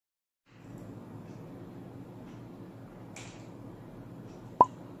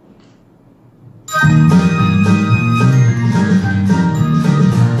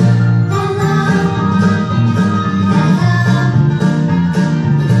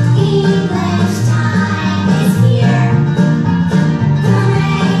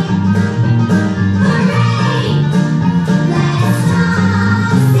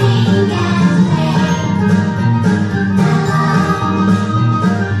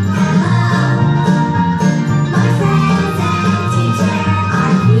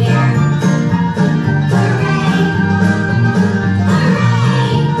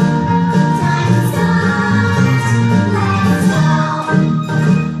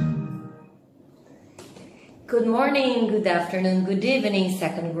Good morning, good afternoon, good evening,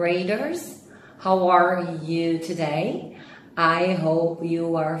 second graders. How are you today? I hope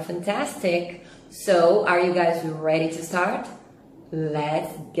you are fantastic. So, are you guys ready to start?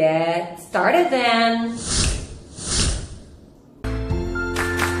 Let's get started then.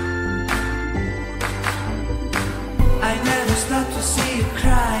 I never stop to see you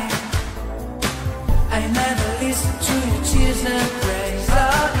cry. I never listen to your tears and praise.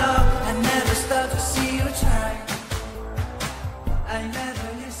 Oh no, I never stop to see you try. I never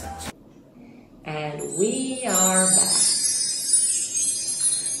listen to. And we are back.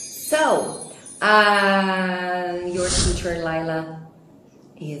 So, your teacher Lila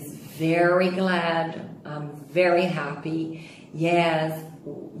is very glad. I'm very happy. Yes.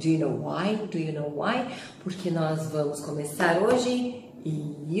 Do you know why? Do you know why? Porque nós vamos começar hoje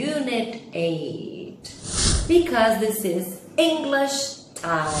Unit 8. Because this is English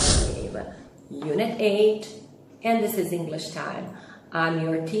time. Unit 8 and this is English time. I'm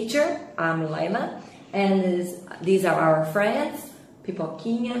your teacher, I'm Lila, and these are our friends,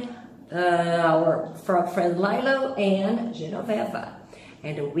 Pipoquinha, our friend Lilo and Genoveva.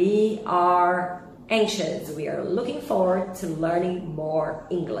 And we are anxious. We are looking forward to learning more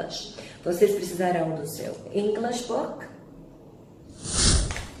English. Vocês precisarão do seu English book.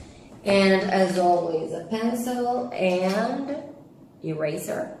 And as always, a pencil and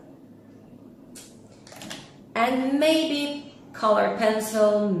eraser. And maybe colored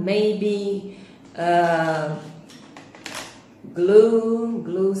pencil, maybe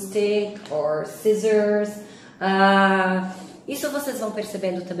glue stick or scissors. Isso vocês vão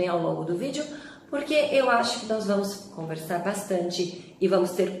percebendo também ao longo do vídeo, porque eu acho que nós vamos conversar bastante e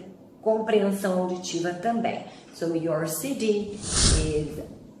vamos ter compreensão auditiva também. So your CD is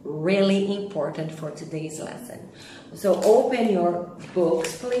really important for today's lesson. So open your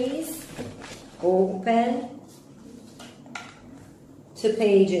books, please. Open to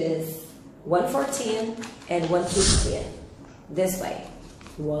pages 114 and 115. This way.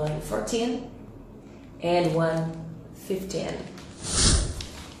 114 and 115.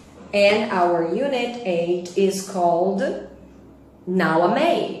 And our Unit 8 is called Now I'm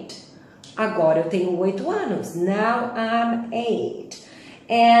 8. Agora eu tenho 8 anos. Now I'm 8.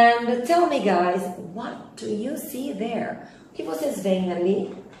 And tell me guys, what do you see there? O que vocês veem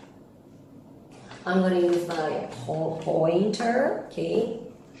ali? I'm going to use my pointer, okay?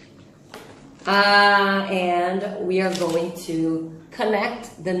 And we are going to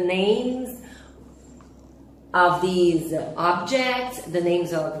connect the names of these objects, the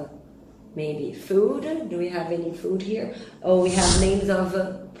names of maybe food. Do we have any food here? Oh, we have names of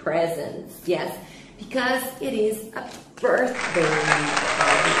presents. Yes, because it is a birthday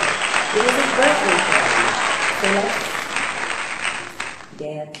party. It is a birthday party. So let's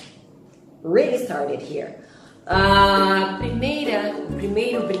get really started here. O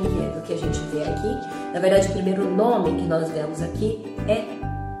primeiro brinquedo que a gente vê aqui, na verdade o primeiro nome que nós vemos aqui é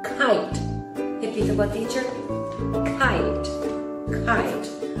kite. Repita com a teacher. Kite.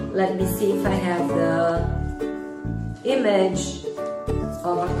 Kite. Let me see if I have the image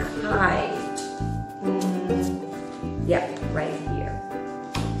of a kite. Yep, right here.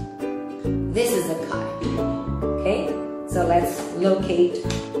 This is a kite. Okay? So let's locate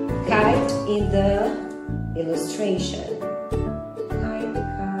kite in the illustration. Kite,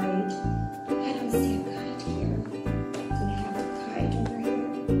 kite. I don't see a kite here. Do we have a kite over here?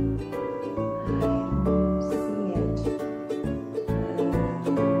 I don't see it.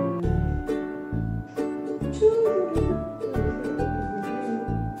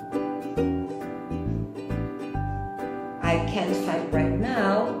 I can't find right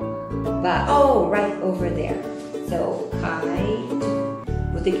now, but oh, right over there. So kite.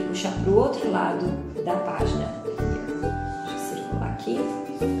 Vou ter que puxar para o outro lado da página. Deixa eu circular aqui.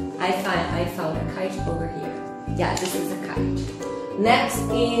 I found a kite over here. Yeah, this is a kite. Next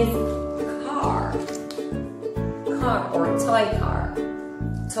is car. Car or toy car.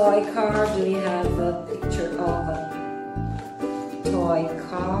 Toy car. Do we have a picture of a toy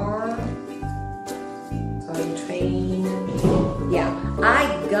car? Toy train. Yeah,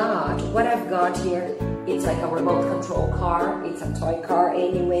 what I've got here. It's like a remote control car. It's a toy car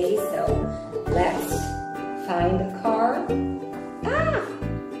anyway, so let's find the car. Ah,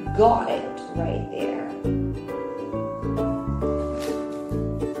 got it right there.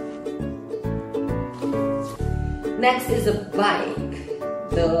 Next is a bike.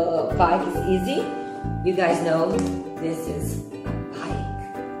 The bike is easy. You guys know this is a bike.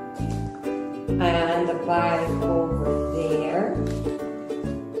 And the bike over there.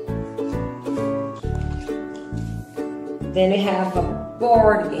 Then we have a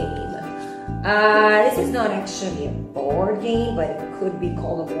board game. This is not actually a board game, but it could be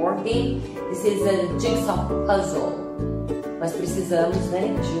called a board game. This is a jigsaw puzzle. Nós precisamos,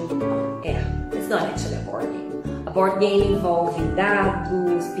 né, it's not actually a board game. A board game envolve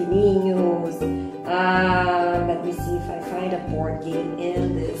dados, pininhos. Let me see if I find a board game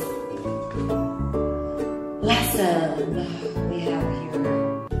in this lesson. We have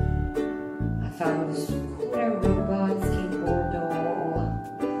here, I found the scooter, robot, skateboard, doll.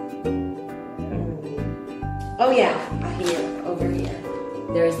 Oh yeah, here, over here.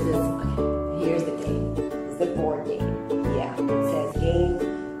 There's this, okay, here's the game. It's the board game. Yeah, it says game.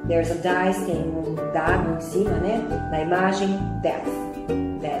 There's a dice, tem dado em cima, né? Na imagem, that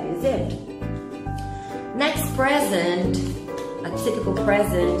is it. Next present, a typical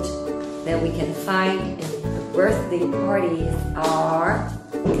present that we can find in the birthday parties is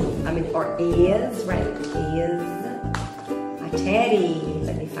a teddy.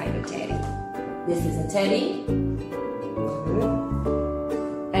 Let me find a teddy. This is a teddy.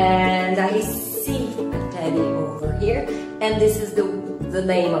 And I see a teddy over here. And this is the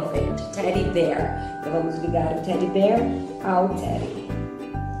name of it, teddy bear. Então vamos ligar o teddy bear ao teddy.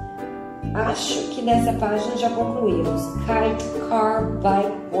 Acho que nessa página já concluímos. Kite, car,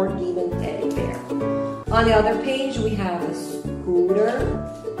 bike, board game, and teddy bear. On the other page we have a scooter.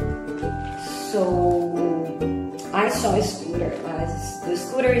 So I saw a scooter. The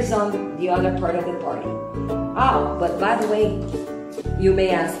scooter is on the other part of the party. Oh, but by the way, you may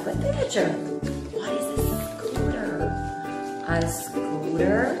ask, but teacher, what is a scooter? A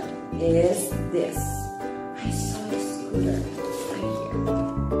scooter is this. I saw a scooter right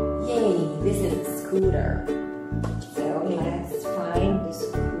here. Yay, this is a scooter. So let's find the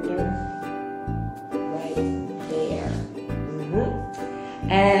scooter right there.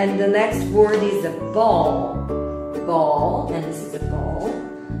 And the next word is a ball. Ball, and this is a ball.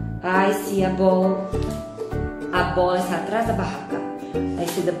 I see a ball. A ball está atrás da barraca. I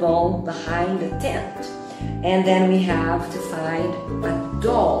see the ball behind the tent. And then we have to find a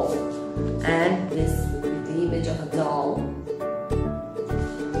doll. And this would be the image of a doll.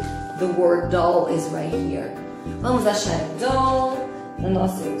 The word doll is right here. Vamos achar a doll na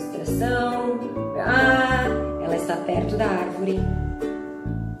nossa ilustração. Ela está perto da árvore.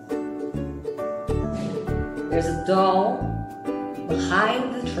 There's a doll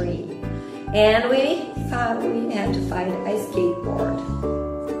behind the tree. And we have to find a skateboard.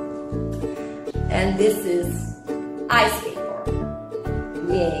 And this is a skateboard.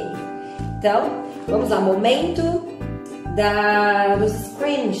 Yay! Então, vamos lá, momento dos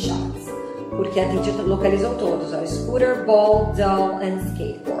screenshots. Porque a teacher localizou todos, ó, scooter, ball, doll, and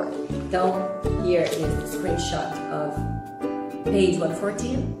skateboard. Então, here is the screenshot of page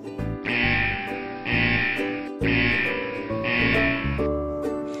 114.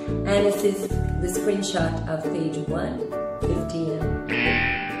 And this is the screenshot of page 115.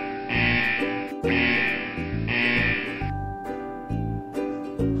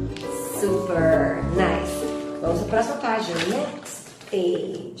 Super nice. Vamos para a próxima página. Next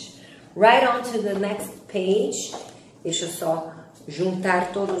page. Right on to the next page. Deixa eu só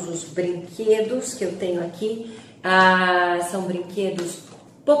juntar todos os brinquedos que eu tenho aqui. São brinquedos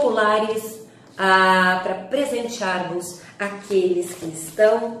populares para presentearmos aqueles que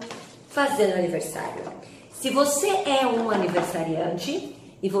estão fazendo aniversário. Se você é um aniversariante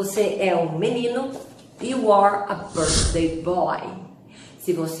e você é um menino, you are a birthday boy.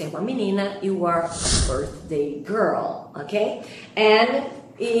 Se você é uma menina, you are a birthday girl, ok?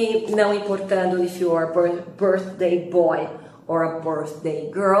 E não importando if you are a birthday boy or a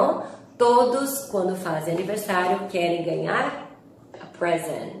birthday girl, todos quando fazem aniversário querem ganhar a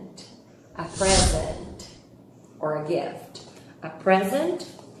present or a gift. A present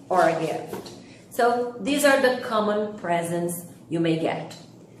or a gift. So these are the common presents you may get.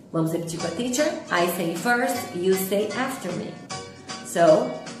 Vamos repetir com a teacher. I say first, you say after me.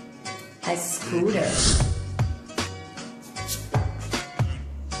 So, a scooter.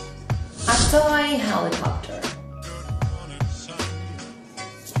 A toy helicopter.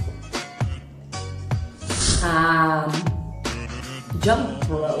 Jump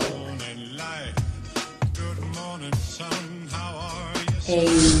rope. A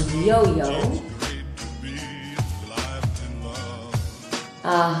yo-yo,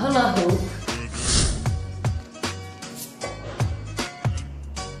 a hula hoop,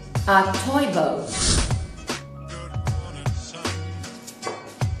 a toy boat,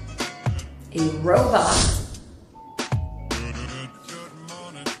 a robot,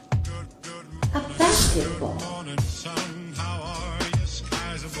 a basketball,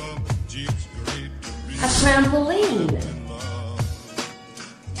 a trampoline,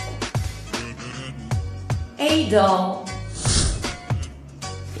 A doll.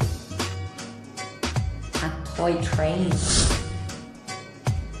 A toy train.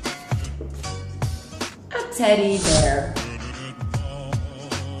 A teddy bear.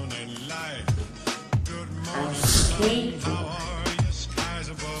 A skateboard.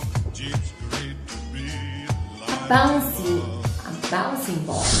 A bouncing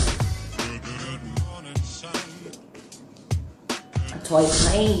ball. A toy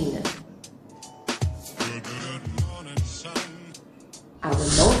plane. A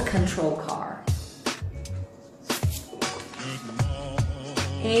remote control car.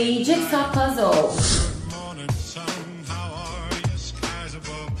 A jigsaw puzzle.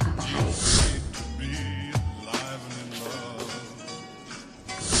 A bike.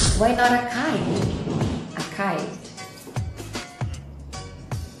 Why not a kite? A kite.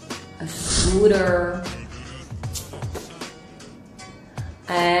 A scooter.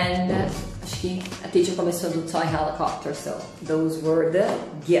 And acho que a teacher começou do toy helicopter, so those were the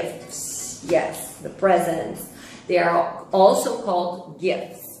gifts. Yes, the presents. They are also called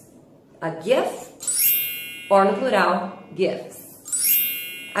gifts. A gift, or no plural, gifts.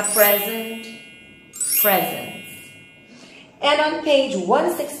 A present, presents. And on page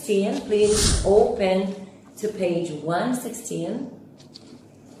 116, please open to page 116.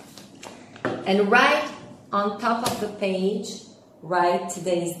 And right on top of the page, write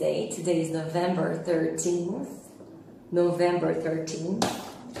today's date. Today is November 13th. November 13th.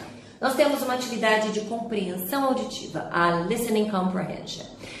 Nós temos uma atividade de compreensão auditiva, a Listening Comprehension.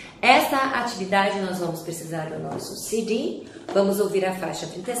 Essa atividade nós vamos precisar do nosso CD, vamos ouvir a faixa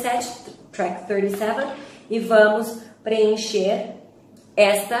 37, track 37, e vamos preencher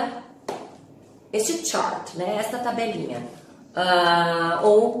este chart, né? Esta tabelinha,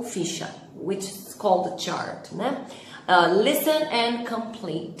 ou ficha, which is called a chart, né? Listen and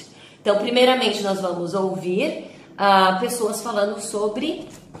complete. Então, primeiramente, nós vamos ouvir pessoas falando sobre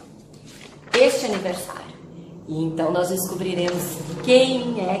este aniversário. E então, nós descobriremos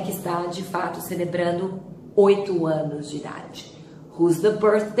quem é que está, de fato, celebrando 8 anos de idade. Who's the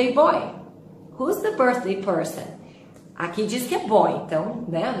birthday boy? Who's the birthday person? Aqui diz que é boy, então,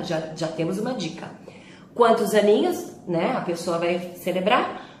 né, já temos uma dica. Quantos aninhos, né, a pessoa vai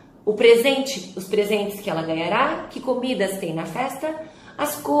celebrar? O presente, os presentes que ela ganhará, que comidas tem na festa,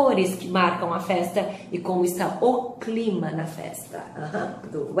 as cores que marcam a festa e como está o clima na festa.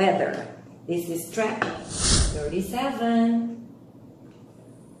 The weather. This is track 37.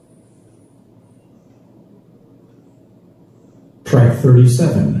 Track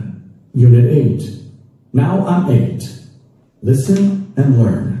 37, Unit 8. Now I'm 8. Listen and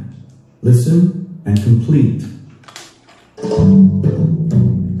learn. Listen and complete.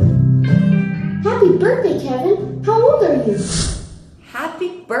 Happy birthday, Kevin. How old are you?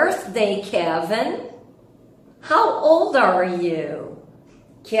 Happy birthday, Kevin. How old are you?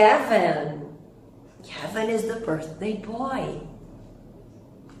 Kevin. Kevin is the birthday boy.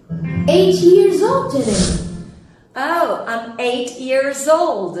 8 years old today. Oh, I'm 8 years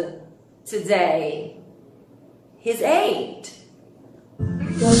old today. He's 8.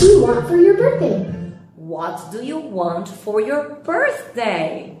 What do you want for your birthday? What do you want for your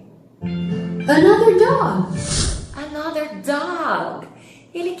birthday? Another dog. Another dog.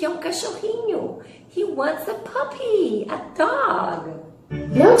 Ele quer cachorrinho. He wants a puppy, a dog.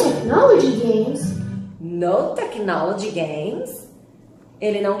 No technology games. No technology games?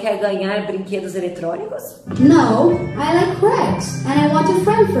 Ele não quer ganhar brinquedos eletrônicos? No, I like Rex and I want a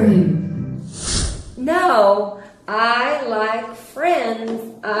friend for him. No, I like friends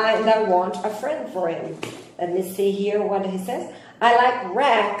and I want a friend for him. Let me see here what he says. I like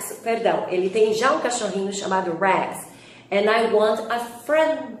Rex. Perdão, ele tem já cachorrinho chamado Rex. And I want a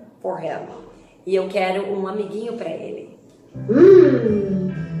friend for him. E eu quero amiguinho para ele.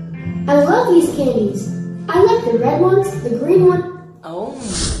 I love these candies. I like the red ones, the green one. Oh,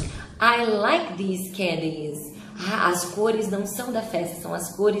 I like these candies. As cores não são da festa, são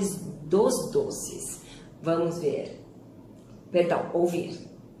as cores dos doces. Vamos ver. Perdão, ouvir.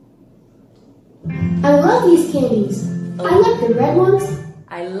 I love these candies. I like the red ones.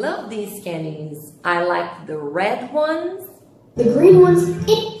 I love these candies. I like the red ones. The green ones.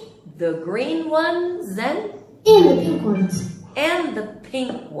 The green ones and the pink ones. And the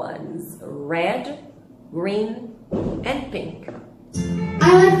pink ones. Red, green, and pink.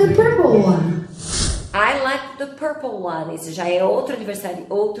 I like the purple one. I like the purple one. Esse já é outro adversário,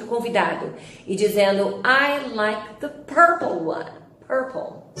 outro convidado. E dizendo, I like the purple one.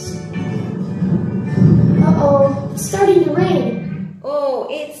 Purple. Uh-oh, it's starting to rain. Oh,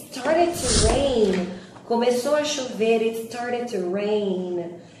 it started to rain. Começou a chover, it started to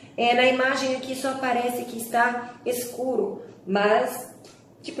rain. Na imagem aqui só parece que está escuro, mas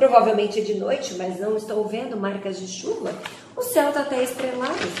que provavelmente é de noite, mas não estou vendo marcas de chuva. O céu está até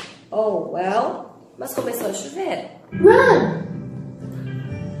estrelado. Oh, well, mas começou a chover. Run!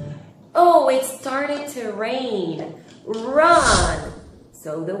 Oh, it started to rain. Run!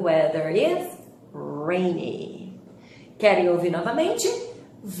 So the weather is rainy. Querem ouvir novamente?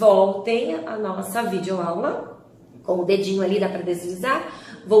 Voltem à nossa videoaula. Com o dedinho ali dá para deslizar,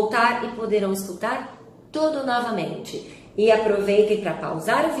 voltar e poderão escutar tudo novamente. E aproveitem para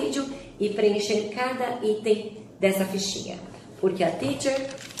pausar o vídeo e preencher cada item dessa fichinha. Porque a teacher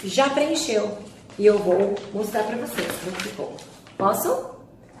já preencheu e eu vou mostrar para vocês como ficou. Posso?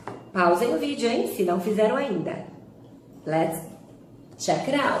 Pausem o vídeo, hein? Se não fizeram ainda. Let's check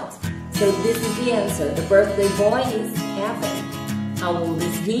it out. So this is the answer. The birthday boy is Kevin. How old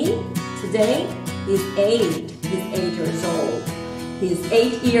is he? Today he's 8. He's 8 years old. He's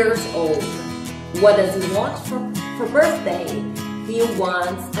 8 years old. What does he want for birthday? He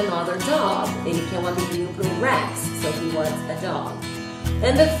wants another dog. Ele quer um amiguinho pro Rex, so he wants a dog.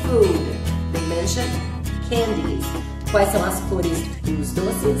 And the food, they mentioned candies. Quais são as cores dos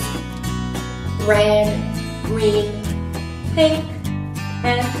doces? Red, green, pink,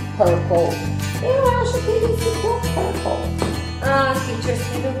 and purple. Eu acho que ele ficou purple. Ah, teacher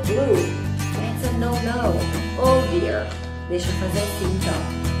escreveu blue. That's a no-no. Oh dear. Deixa eu fazer assim então.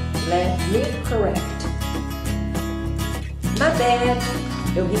 Let me correct. My bad.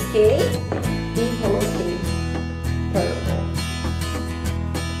 Eu risquei e coloquei purple.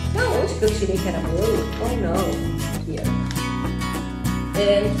 Da onde que eu tirei que era blue? Oh no. Here.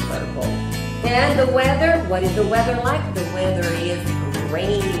 And purple. And the weather, what is the weather like? The weather is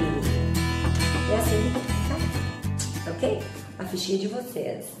rainy. É assim que fica. Ok? A fichinha de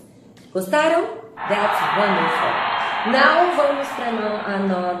vocês. Gostaram? That's wonderful. Now vamos para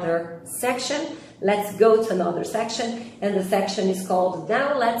another section. Let's go to another section. And the section is called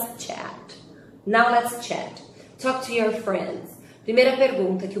Now Let's Chat. Now let's chat. Talk to your friends. Primeira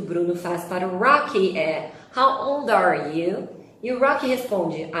pergunta que o Bruno faz para o Rocky é How old are you? E o Rocky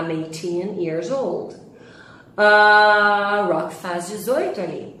responde I'm 18 years old. Rocky faz 18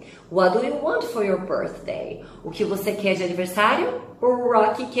 ali. What do you want for your birthday? O que você quer de aniversário? O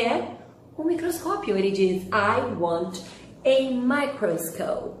Rocky quer um microscópio. Ele diz I want a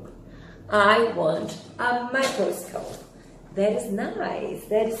microscope. I want a microscope. That is nice.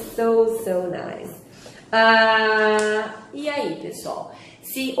 That is so nice. E aí, pessoal?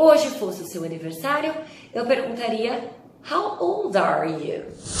 Se hoje fosse o seu aniversário, eu perguntaria How old are you?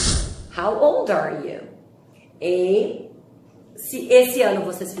 How old are you? E se esse ano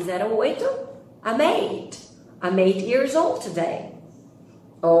vocês fizeram 8, I'm 8. I'm 8 years old today.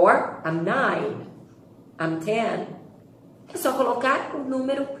 Or I'm 9. I'm 10. É só colocar o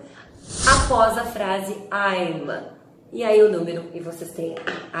número após a frase I'm. E aí o número e vocês têm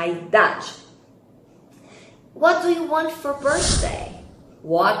a idade. What do you want for birthday?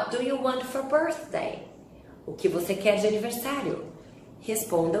 What do you want for birthday? O que você quer de aniversário?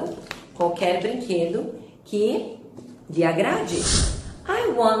 Respondam qualquer brinquedo que lhe agrade.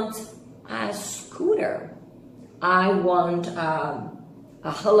 I want a scooter. I want a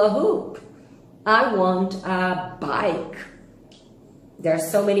hula hoop. I want a bike. There are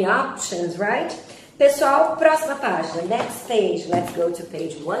so many options, right? Pessoal, próxima página. Next page. Let's go to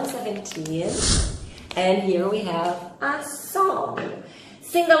page 117. And here we have a song.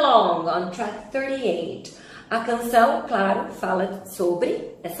 Sing along on track 38. A canção, claro, fala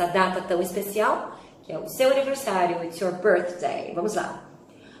sobre essa data tão especial, que é o seu aniversário, it's your birthday. Vamos lá.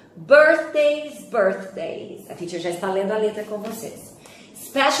 Birthdays, birthdays. A teacher já está lendo a letra com vocês.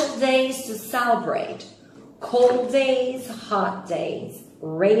 Special days to celebrate. Cold days, hot days.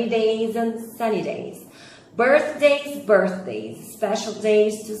 Rainy days and sunny days. Birthdays, birthdays. Special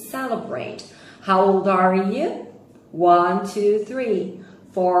days to celebrate. How old are you? 1, 2, 3,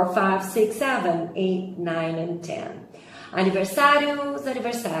 4, 5, 6, 7, 8, 9 and 10. Aniversários,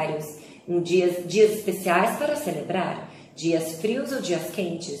 aniversários. Dias especiais para celebrar. Dias frios ou dias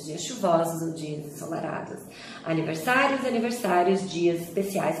quentes, dias chuvosos ou dias ensolarados. Aniversários, aniversários, dias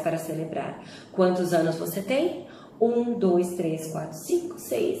especiais para celebrar. Quantos anos você tem? 1, 2, 3, 4, 5,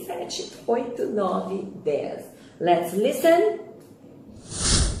 6, 7, 8, 9, 10. Let's listen.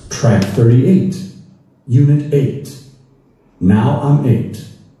 Track 38, Unit 8. Now I'm 8.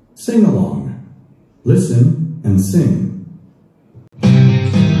 Sing along. Listen and sing.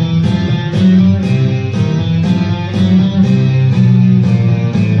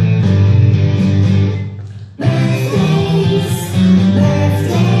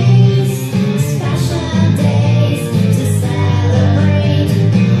 Birthdays, special days to celebrate.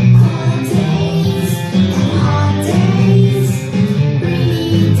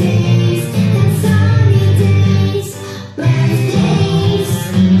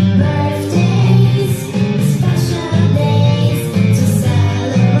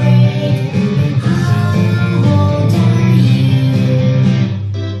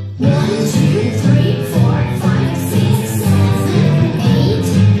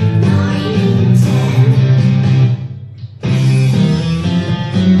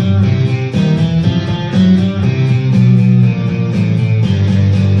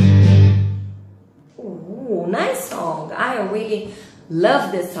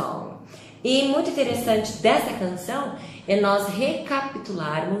 Love the song. E muito interessante dessa canção é nós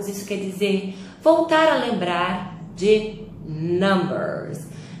recapitularmos, isso quer dizer voltar a lembrar de numbers.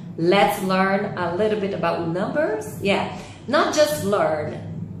 Let's learn a little bit about numbers. Yeah, not just learn,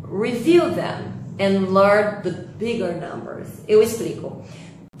 review them and learn the bigger numbers. Eu explico.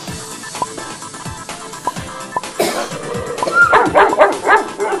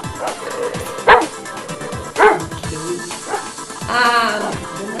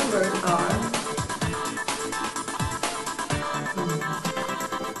 The numbers are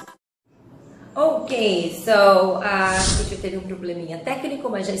okay, so deixa eu ter um probleminha técnico,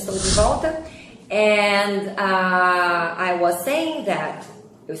 mas já estou de volta. And I was saying that,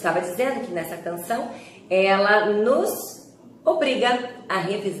 eu estava dizendo que nessa canção ela nos obriga a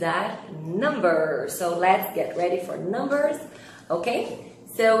revisar numbers. So let's get ready for numbers, okay?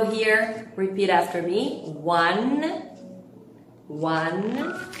 So here, repeat after me. 1,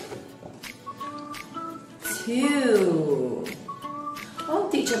 2. Oh,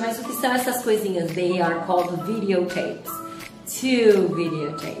 teacher, mas o que são essas coisinhas? They are called videotapes. 2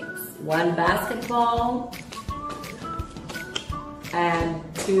 videotapes. 1 basketball and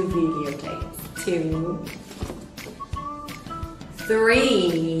 2 videotapes.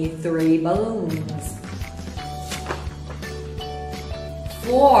 2, 3 balloons.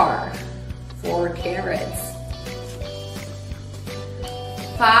 4 carrots.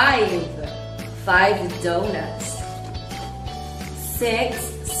 5 donuts.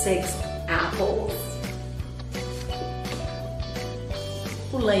 6 apples.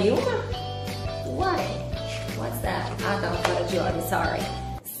 Pulei uma? Why? What's that? Ah, tá, fora de ordem, sorry.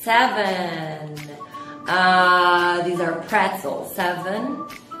 7. These are pretzels. 7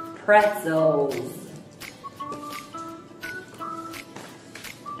 pretzels.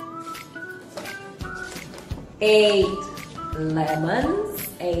 8 lemons.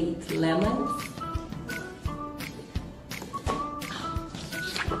 8 lemons.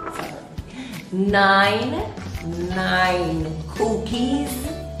 9 cookies.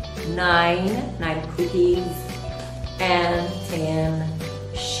 9 cookies. And 10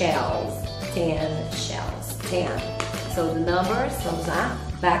 shells. 10 shells. 10. So the numbers, vamos lá,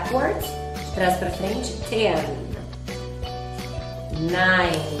 backwards, de trás para frente. 10,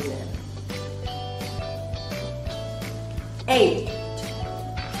 9, 8,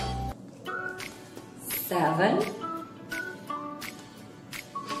 7,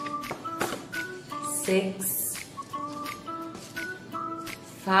 6,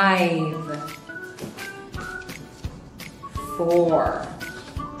 5, 4,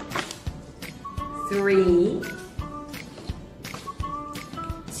 3,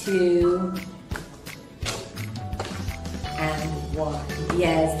 2, and 1.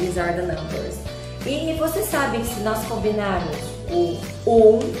 Yes, these are the numbers. E vocês sabem, se nós combinarmos o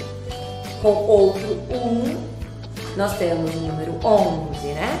 1 com outro 1, nós temos o número 11,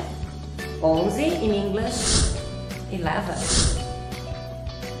 né? 11 in English, 11.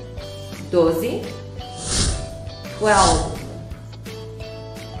 12, 12.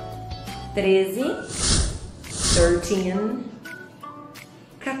 13, 13,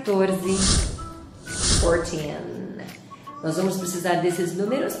 14, 14. Nós vamos precisar desses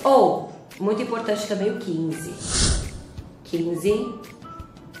números. Ou, muito importante também, o 15. 15,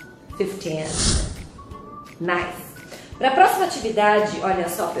 15. Nice. Para a próxima atividade, olha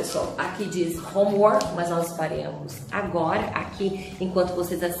só, pessoal, aqui diz homework, mas nós faremos agora, aqui, enquanto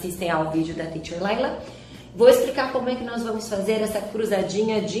vocês assistem ao vídeo da Teacher Laila. Vou explicar como é que nós vamos fazer essa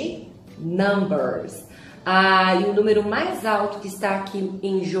cruzadinha de numbers. E o número mais alto que está aqui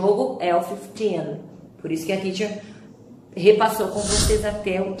em jogo é o 15. Por isso que a teacher repassou com vocês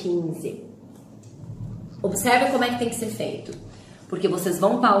até o 15. Observe como é que tem que ser feito. Porque vocês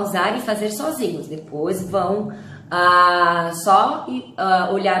vão pausar e fazer sozinhos. Depois vão só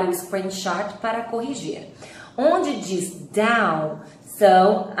olhar o screenshot para corrigir. Onde diz down,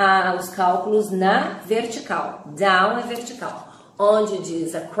 são os cálculos na vertical. Down é vertical. Onde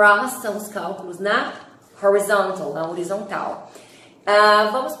diz across, são os cálculos na horizontal, na horizontal.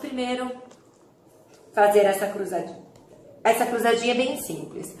 Vamos primeiro fazer essa cruzadinha. Essa cruzadinha é bem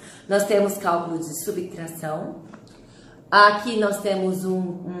simples. Nós temos cálculos de subtração. Aqui nós temos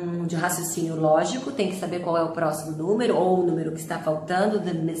um de raciocínio lógico, tem que saber qual é o próximo número, ou o número que está faltando,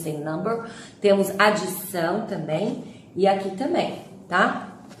 the missing number. Temos adição também, e aqui também, tá?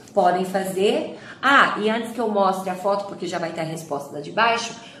 Podem fazer. E antes que eu mostre a foto, porque já vai ter a resposta da de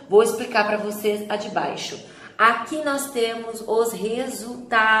baixo, vou explicar para vocês a de baixo. Aqui nós temos os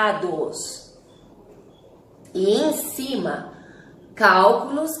resultados. E em cima,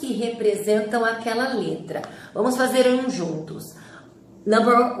 cálculos que representam aquela letra. Vamos fazer um juntos.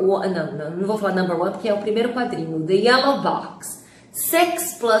 Number one, não vou falar number one porque é o primeiro quadrinho. The yellow box.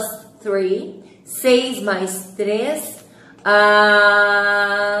 6 plus 3. 6 mais 3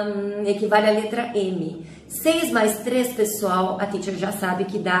 equivale à letra M. 6 mais 3, pessoal, a teacher já sabe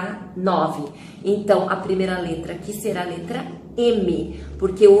que dá 9. Então, a primeira letra aqui será a letra M,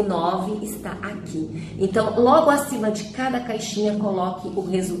 porque o 9 está aqui. Então, logo acima de cada caixinha, coloque o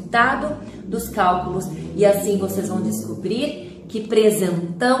resultado dos cálculos e assim vocês vão descobrir que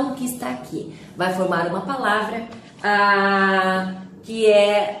presentão que está aqui. Vai formar uma palavra que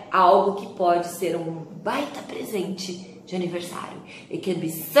é algo que pode ser um baita presente de aniversário. It can be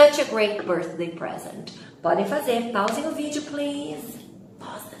such a great birthday present. Podem fazer. Pausem o vídeo, please.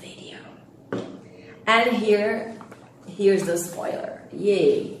 Pause the video. And here's the spoiler.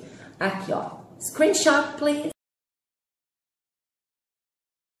 Yay. Aqui, ó. Screenshot, please.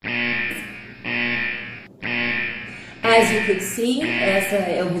 As you could see, essa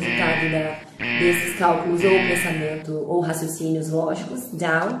é o resultado desses cálculos ou pensamento ou raciocínios lógicos.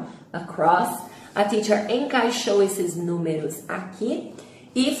 Down, across. A teacher encaixou esses números aqui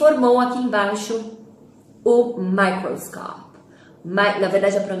e formou aqui embaixo o microscope. Na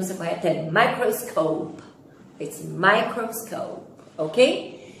verdade, a pronúncia correta é microscope. It's microscope,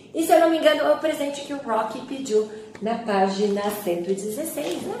 ok? E se eu não me engano, é o presente que o Rocky pediu na página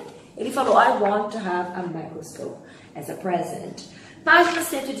 116, né? Ele falou, I want to have a microscope as a present. Página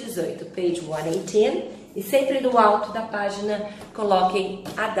 118, page 118. E sempre no alto da página, coloquem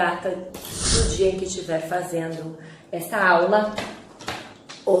a data do dia que estiver fazendo essa aula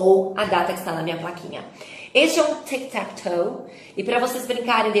ou a data que está na minha plaquinha. Este é um tic-tac-toe e para vocês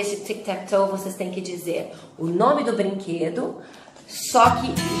brincarem desse tic-tac-toe, vocês têm que dizer o nome do brinquedo, só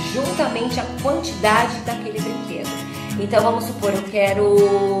que juntamente a quantidade daquele brinquedo. Então vamos supor,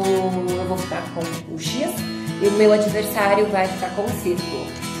 eu vou ficar com o X e o meu adversário vai ficar com o círculo.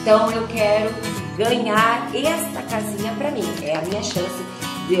 Então eu quero ganhar esta casinha para mim, é a minha chance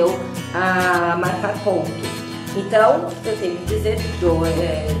de eu marcar ponto. Então eu tenho que dizer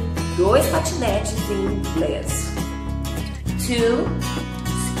dois patinetes em inglês. Two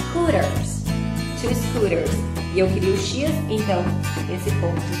scooters. E eu queria o X, então esse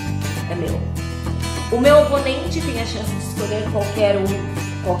ponto é meu. O meu oponente tem a chance de escolher qualquer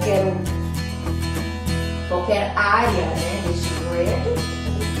área, né, deste grid.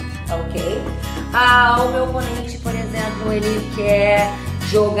 Ok? O meu oponente, por exemplo, ele quer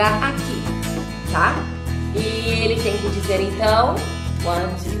jogar aqui, tá? E ele tem que dizer, então, 1,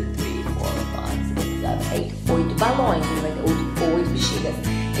 2, 3, 4, 5, 6, 7, 8 balões. Ele vai ter 8 bexigas.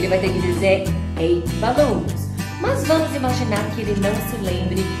 Ele vai ter que dizer 8 balloons. Mas vamos imaginar que ele não se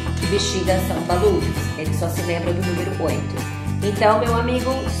lembre que bexigas são balloons. Ele só se lembra do número 8. Então, meu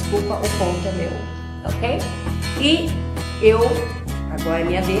amigo, desculpa, o ponto é meu, ok? E agora é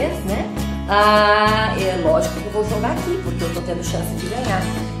minha vez, né? É lógico que eu vou jogar aqui, porque eu tô tendo chance de ganhar.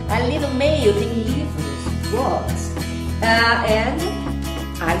 Ali no meio tem livros, books. And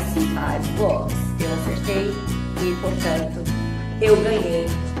I see 5 books. Eu acertei e, portanto, eu ganhei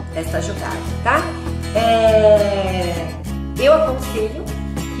essa jogada, tá? Eu aconselho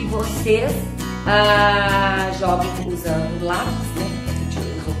que vocês joguem usando lápis, né? A gente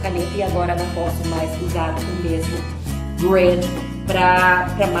usou caneta e agora não posso mais usar o mesmo grid para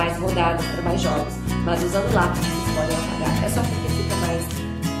mais rodadas, para mais jogos. Mas usando lápis vocês podem apagar. É só porque fica mais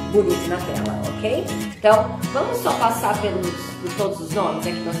bonito na tela, ok? Então, vamos só passar por todos os nomes.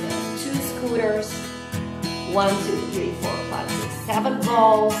 Aqui nós temos 2 scooters, 1, 2, 3, 4, 5, 6, 7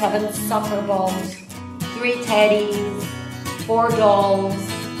 balls, 7 soccer balls, 3 teddies, 4 dolls,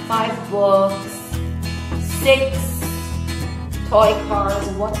 5 books, 6 toy cars,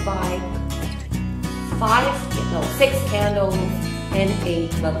 1 bike, 6 candles, and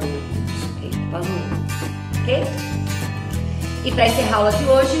 8 balloons. Ok? E para encerrar a aula de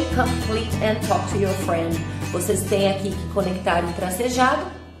hoje, complete and talk to your friend. Vocês têm aqui que conectar um tracejado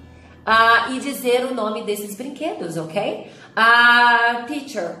e dizer o nome desses brinquedos, ok?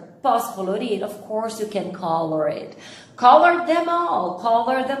 Teacher, posso colorir? Of course you can color it. Color them all.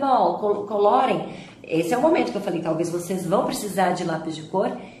 Colorem. Esse é o momento que eu falei, talvez vocês vão precisar de lápis de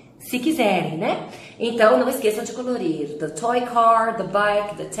cor, se quiserem, né? Então, não esqueçam de colorir the toy car, the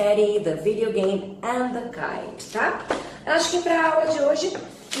bike, the teddy, the video game and the kite, tá? Acho que para a aula de hoje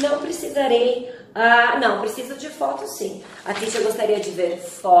não precisarei... não, preciso de foto sim. A teacher gostaria de ver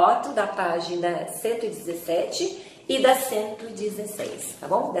foto da página 117 e da 116, tá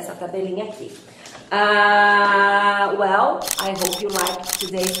bom? Dessa tabelinha aqui. Well, I hope you liked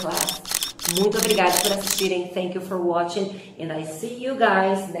today's class. Muito obrigada por assistirem. Thank you for watching. And I see you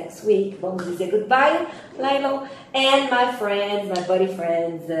guys next week. Vamos dizer goodbye, Lilo, and my friends, my buddy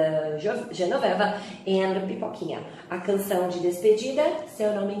friends, Genoveva and Pipoquinha. A canção de despedida, se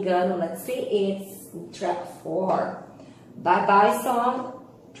eu não me engano, let's see, it's track 4. Bye bye song,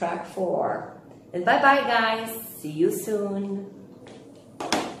 track 4. And bye bye guys. See you soon.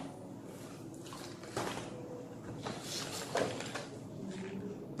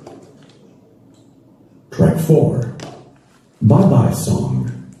 Track 4. Bye Bye Song.